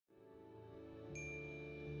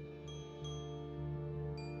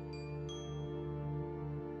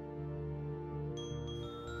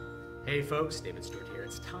Hey folks, David Stewart here.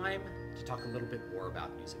 It's time to talk a little bit more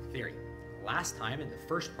about music theory. Last time, in the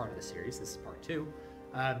first part of the series, this is part 2,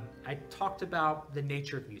 I talked about the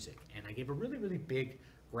nature of music, and I gave a really big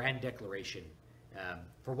grand declaration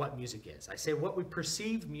for what music is. I say what we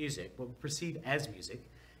perceive as music,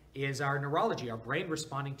 is our neurology, our brain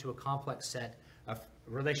responding to a complex set of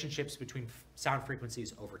relationships between sound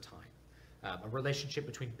frequencies over time, a relationship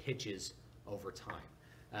between pitches over time.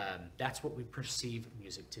 That's what we perceive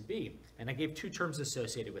music to be. And I gave 2 terms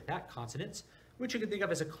associated with that: consonance, which you can think of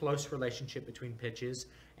as a close relationship between pitches,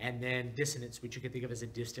 and then dissonance, which you can think of as a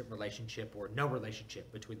distant relationship or no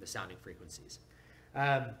relationship between the sounding frequencies.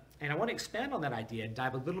 And I want to expand on that idea and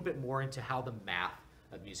dive a little bit more into how the math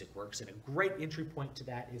of music works. And a great entry point to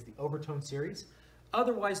that is the Overtone series,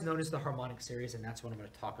 otherwise known as the Harmonic series, and that's what I'm going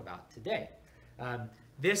to talk about today.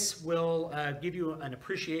 This will give you an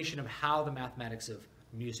appreciation of how the mathematics of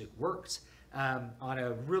music works on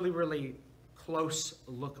a really close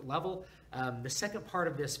look level. The second part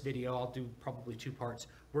of this video, I'll do probably 2 parts.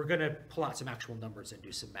 We're going to pull out some actual numbers and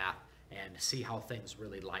do some math and see how things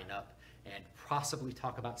really line up, and possibly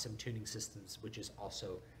talk about some tuning systems, which is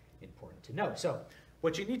also important to know. So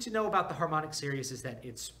what you need to know about the Harmonic series is that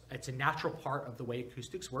it's a natural part of the way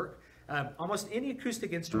acoustics work. Almost any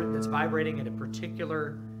acoustic instrument that's vibrating at a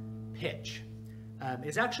particular pitch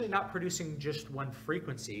is actually not producing just one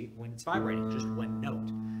frequency when it's vibrating, just one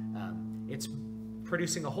note. It's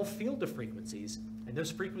producing a whole field of frequencies, and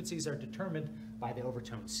those frequencies are determined by the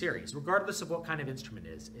Overtone series, regardless of what kind of instrument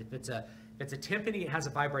it is. If it's a timpani, it has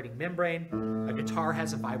a vibrating membrane. A guitar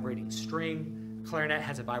has a vibrating string. A clarinet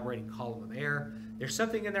has a vibrating column of air. There's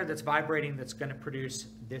something in there that's vibrating that's going to produce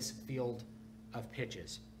this field of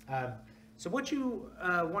pitches. So what you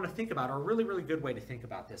want to think about, or a really good way to think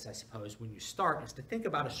about this, I suppose, when you start, is to think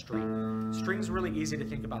about a string. String's really easy to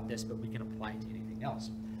think about this, but we can apply it to anything else.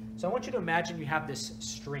 So I want you to imagine you have this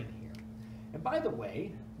string here. And by the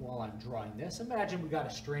way, while I'm drawing this, imagine we got a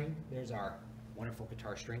string. There's our wonderful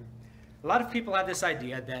guitar string. A lot of people have this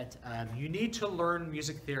idea that you need to learn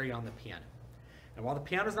music theory on the piano. And while the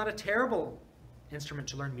piano is not a terrible instrument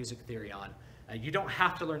to learn music theory on, you don't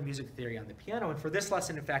have to learn music theory on the piano. And for this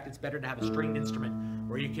lesson, in fact, it's better to have a stringed instrument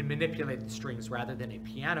where you can manipulate the strings, rather than a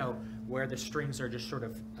piano where the strings are just sort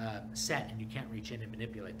of set and you can't reach in and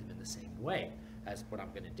manipulate them in the same way as what I'm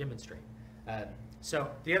going to demonstrate. So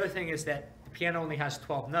the other thing is that the piano only has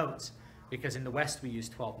 12 notes, because in the West we use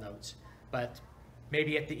 12 notes. But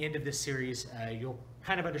maybe at the end of this series, you'll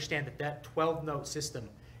kind of understand that that 12-note system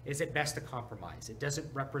is at best a compromise. It doesn't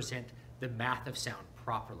represent the math of sound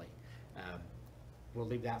properly. We'll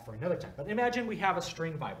leave that for another time. But imagine we have a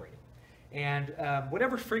string vibrating, and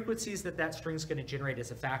whatever frequencies that string's going to generate is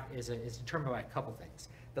determined by a couple things: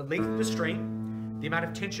 the length of the string, the amount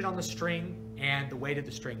of tension on the string, and the weight of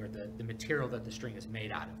the string, or the material that the string is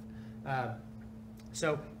made out of.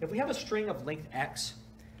 So if we have a string of length x,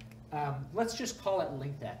 let's just call it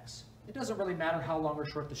length x. It doesn't really matter how long or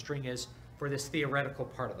short the string is for this theoretical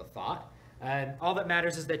part of the thought. And all that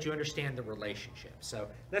matters is that you understand the relationship. So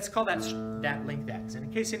let's call that length x. And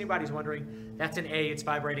in case anybody's wondering, that's an A. It's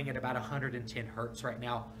vibrating at about 110 hertz right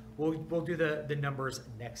now. We'll do the numbers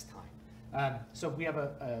next time. So we have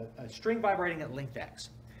a string vibrating at length x.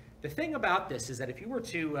 The thing about this is that if you were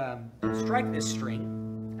to strike this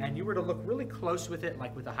string and you were to look really close with it,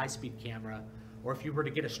 like with a high-speed camera, or if you were to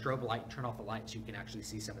get a strobe light and turn off the lights, you can actually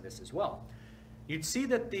see some of this as well. You'd see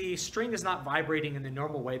that the string is not vibrating in the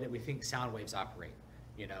normal way that we think sound waves operate.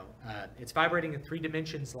 You know, it's vibrating in 3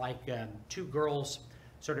 dimensions, like 2 girls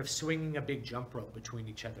sort of swinging a big jump rope between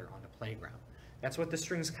each other on a playground. That's what the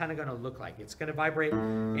string's kind of going to look like. It's going to vibrate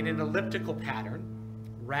in an elliptical pattern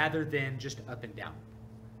rather than just up and down,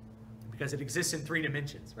 because it exists in 3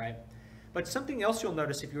 dimensions, right? But something else you'll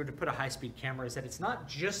notice if you were to put a high-speed camera is that it's not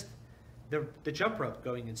just the jump rope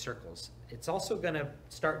going in circles. It's also going to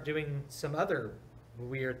start doing some other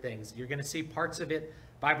weird things. You're going to see parts of it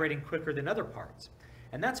vibrating quicker than other parts.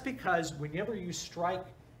 And that's because whenever you strike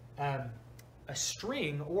a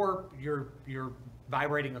string, or you're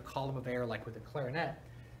vibrating a column of air like with a clarinet,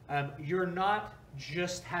 you're not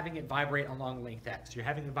just having it vibrate along length x. You're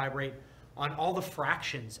having it vibrate on all the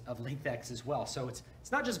fractions of length x as well. So it's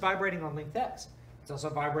not just vibrating on length x. It's also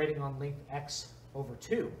vibrating on length x over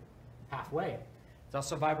 2. Halfway. It's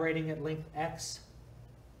also vibrating at length x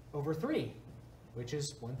over 3, which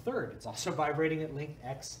is 1/3. It's also vibrating at length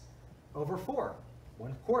x over 4,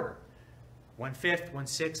 1/4, 1/5,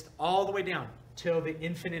 1/6, all the way down till the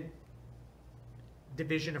infinite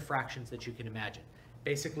division of fractions that you can imagine.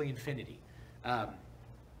 Basically infinity.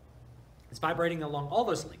 It's vibrating along all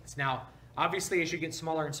those lengths. Now, obviously, as you get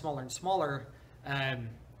smaller and smaller and smaller,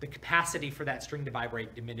 the capacity for that string to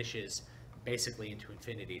vibrate diminishes basically into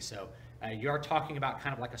infinity. So you are talking about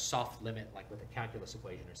kind of like a soft limit, like with a calculus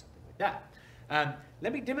equation or something like that.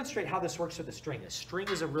 Let me demonstrate how this works with a string. A string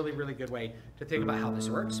is a really, really good way to think about how this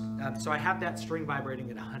works. So I have that string vibrating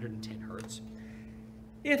at 110 hertz.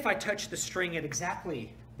 If I touch the string at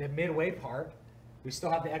exactly the midway part, we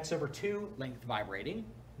still have the x/2 length vibrating.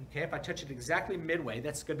 Okay, if I touch it exactly midway,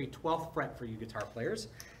 that's going to be 12th fret for you guitar players.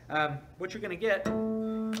 What you're going to get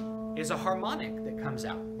is a harmonic that comes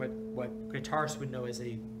out, what guitarists would know as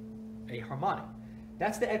a harmonic.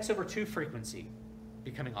 That's the x/2 frequency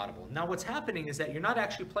becoming audible. Now what's happening is that you're not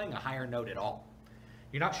actually playing a higher note at all.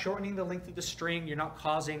 You're not shortening the length of the string. You're not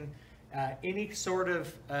causing any sort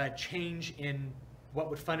of change in what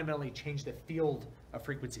would fundamentally change the field of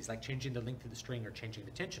frequencies, like changing the length of the string or changing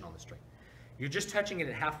the tension on the string. You're just touching it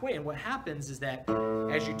at halfway, and what happens is that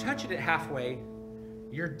as you touch it at halfway,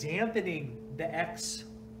 you're dampening the X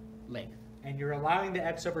length, and you're allowing the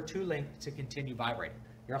x/2 length to continue vibrating.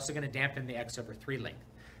 You're also going to dampen the x/3 length.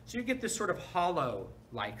 So you get this sort of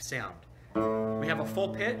hollow-like sound. We have a full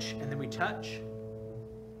pitch, and then we touch,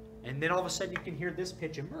 and then all of a sudden you can hear this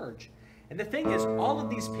pitch emerge. And the thing is, all of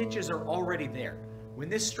these pitches are already there. When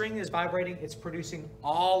this string is vibrating, it's producing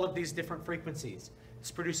all of these different frequencies. It's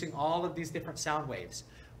producing all of these different sound waves.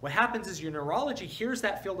 What happens is your neurology hears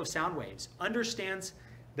that field of sound waves, understands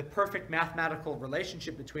the perfect mathematical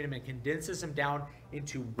relationship between them, and condenses them down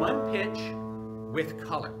into one pitch with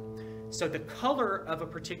color. So the color of a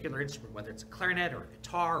particular instrument, whether it's a clarinet or a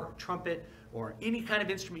guitar or a trumpet or any kind of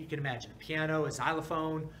instrument you can imagine, a piano, a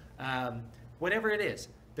xylophone, whatever it is,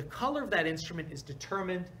 the color of that instrument is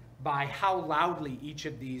determined by how loudly each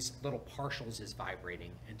of these little partials is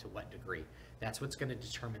vibrating and to what degree. That's what's going to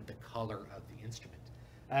determine the color of the instrument.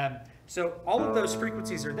 So all of those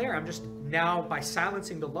frequencies are there. I'm just now, by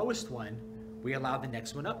silencing the lowest one, we allow the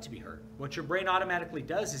next one up to be heard. What your brain automatically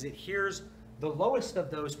does is it hears the lowest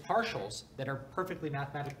of those partials that are perfectly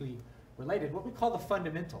mathematically related, what we call the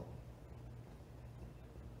fundamental,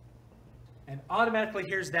 and automatically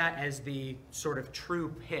hears that as the sort of true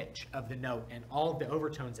pitch of the note, and all of the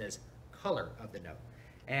overtones as color of the note.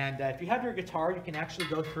 And if you have your guitar, you can actually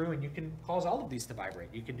go through and you can cause all of these to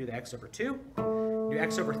vibrate. You can do the x/2, do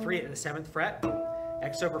x/3 at the 7th fret,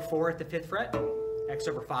 x/4 at the 5th fret,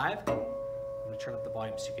 x/5. I'm going to turn up the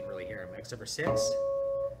volume so you can really hear them. x/6,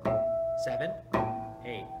 7,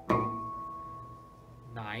 8,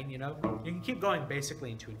 9, you know. You can keep going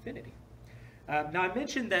basically into infinity. Now I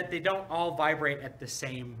mentioned that they don't all vibrate at the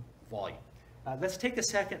same volume. Let's take a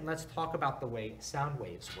second and let's talk about the way sound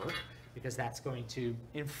waves work, because that's going to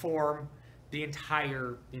inform the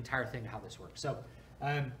entire thing of how this works. So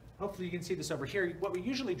hopefully you can see this over here. What we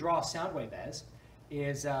usually draw a sound wave as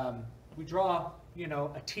is we draw, you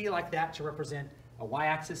know, a T like that to represent a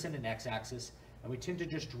y-axis and an x-axis, and we tend to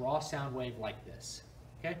just draw a sound wave like this,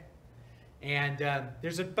 okay? And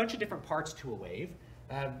there's a bunch of different parts to a wave.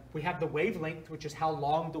 We have the wavelength, which is how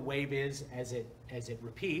long the wave is as it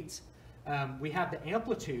repeats. We have the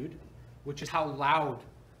amplitude, which is how loud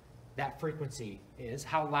that frequency is,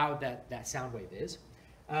 how loud that sound wave is.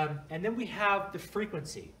 And then we have the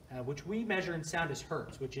frequency, which we measure in sound as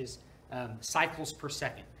hertz, which is cycles per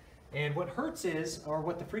second. And what hertz is, or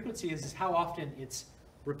what the frequency is how often it's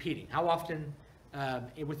repeating, how often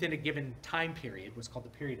within a given time period, what's called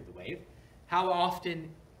the period of the wave, how often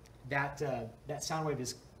that sound wave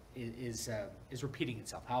is repeating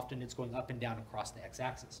itself, how often it's going up and down across the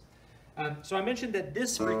x-axis. So I mentioned that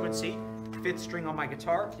this frequency, 5th string on my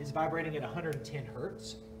guitar, is vibrating at 110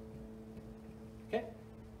 hertz. Okay?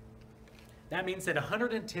 That means that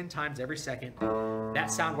 110 times every second,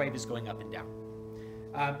 that sound wave is going up and down.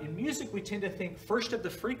 In music, we tend to think first of the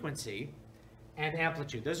frequency and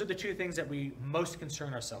amplitude. Those are the two things that we most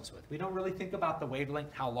concern ourselves with. We don't really think about the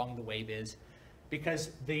wavelength, how long the wave is,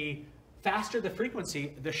 because the faster the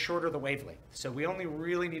frequency, the shorter the wavelength. So we only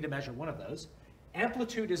really need to measure one of those.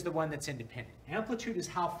 Amplitude is the one that's independent. Amplitude is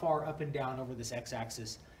how far up and down over this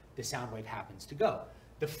x-axis the sound wave happens to go.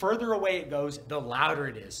 The further away it goes, the louder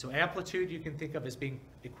it is. So amplitude you can think of as being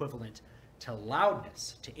equivalent to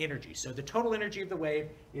loudness, to energy. So the total energy of the wave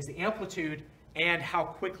is the amplitude and how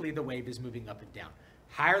quickly the wave is moving up and down.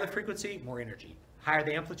 Higher the frequency, more energy. Higher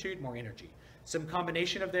the amplitude, more energy. Some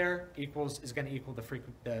combination of there is going to equal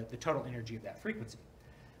the total energy of that frequency.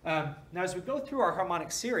 Now as we go through our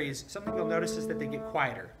harmonic series, something you'll notice is that they get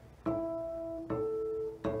quieter.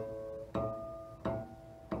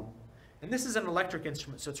 And this is an electric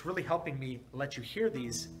instrument, so it's really helping me let you hear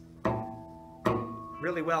these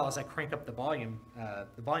really well as I crank up the volume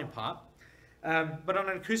pop. But on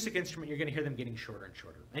an acoustic instrument, you're going to hear them getting shorter and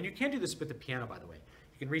shorter. And you can do this with the piano, by the way.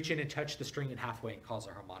 You can reach in and touch the string at halfway and cause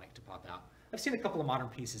a harmonic to pop out. I've seen a couple of modern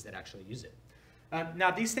pieces that actually use it.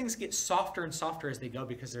 Now these things get softer and softer as they go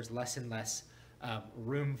because there's less and less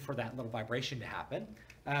room for that little vibration to happen.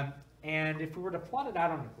 And if we were to plot it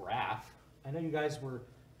out on a graph, I know you guys were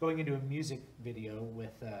going into a music video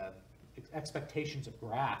with expectations of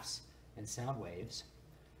graphs and sound waves.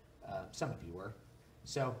 Some of you were.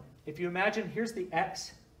 So if you imagine, here's the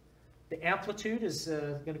X. The amplitude is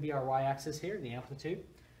going to be our y-axis here, the amplitude.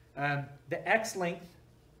 The X length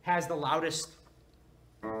has the loudest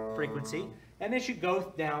frequency. And as you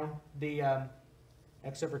go down the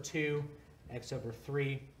X over 2, X over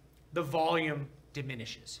 3, the volume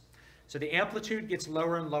diminishes. So the amplitude gets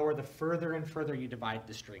lower and lower the further and further you divide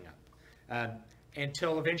the string up.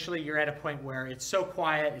 Until eventually you're at a point where it's so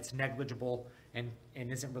quiet, it's negligible, and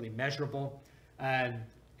isn't really measurable. And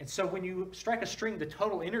so when you strike a string, the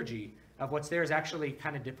total energy of what's there is actually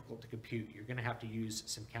kind of difficult to compute. You're going to have to use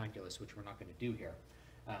some calculus, which we're not going to do here,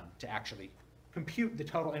 to actually compute the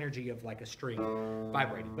total energy of like a string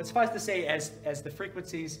vibrating. But suffice to say, as the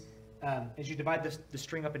frequencies, as you divide the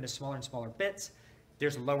string up into smaller and smaller bits,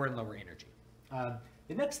 there's lower and lower energy.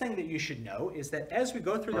 The next thing that you should know is that as we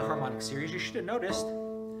go through the harmonic series, you should have noticed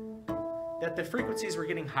that the frequencies were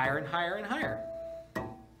getting higher and higher and higher.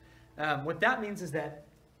 What that means is that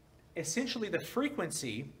essentially the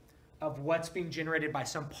frequency of what's being generated by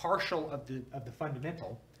some partial of the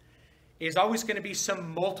fundamental is always going to be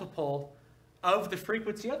some multiple of the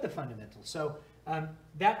frequency of the fundamental. So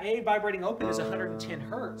that A vibrating open is 110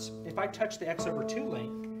 hertz. If I touch the X over 2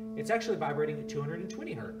 link, it's actually vibrating at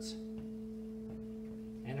 220 hertz.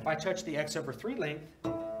 And if I touch the X over 3 length,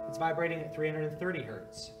 it's vibrating at 330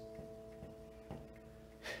 hertz.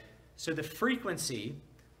 So the frequency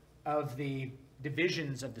of the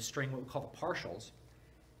divisions of the string, what we call the partials,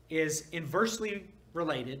 is inversely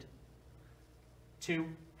related to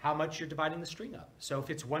how much you're dividing the string up. So if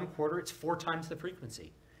it's 1/4, it's 4 times the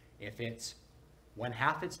frequency. If it's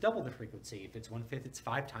 1/2, it's double the frequency. If it's 1/5, it's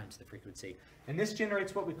 5 times the frequency. And this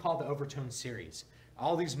generates what we call the overtone series.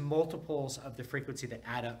 All these multiples of the frequency that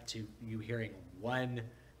add up to you hearing one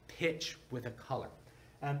pitch with a color.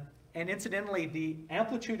 And incidentally, the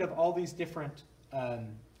amplitude of all these different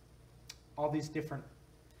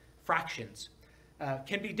fractions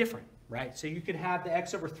can be different, right? So you could have the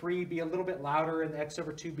X over 3 be a little bit louder and the X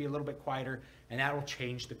over 2 be a little bit quieter, and that will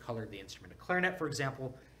change the color of the instrument. A clarinet, for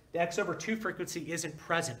example, the X over 2 frequency isn't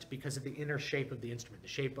present because of the inner shape of the instrument. The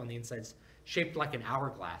shape on the inside is shaped like an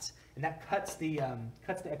hourglass, and that cuts the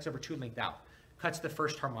X over 2 length out, cuts the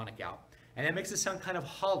first harmonic out, and that makes it sound kind of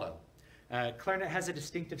hollow. Clarinet has a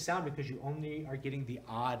distinctive sound because you only are getting the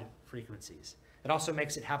odd frequencies. It also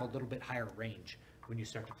makes it have a little bit higher range when you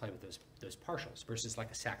start to play with those partials versus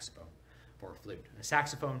like a saxophone or a flute. A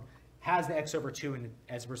saxophone has the X over 2, and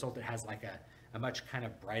as a result it has like a much kind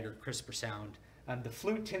of brighter, crisper sound. The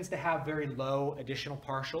flute tends to have very low additional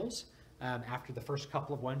partials after the first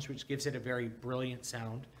couple of ones, which gives it a very brilliant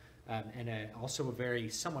sound and also a very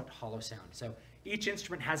somewhat hollow sound. So each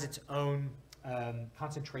instrument has its own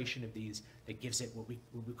concentration of these that gives it what we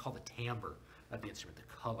call the timbre of the instrument, the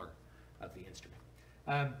color of the instrument.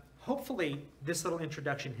 Hopefully this little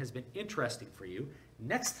introduction has been interesting for you.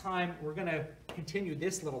 Next time we're going to continue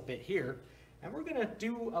this little bit here, and we're going to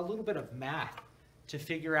do a little bit of math to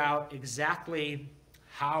figure out exactly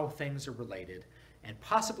how things are related and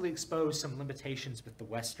possibly expose some limitations with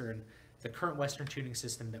the current Western tuning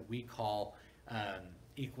system that we call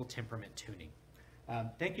equal temperament tuning.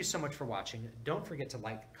 Thank you so much for watching. Don't forget to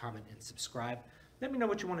like, comment, and subscribe. Let me know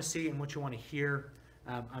what you want to see and what you want to hear.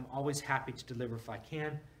 I'm always happy to deliver if I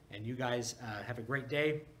can. And you guys have a great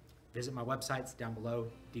day. Visit my websites down below,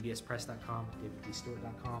 dbspress.com,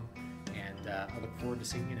 davidpstewart.com, and I look forward to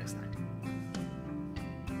seeing you next time.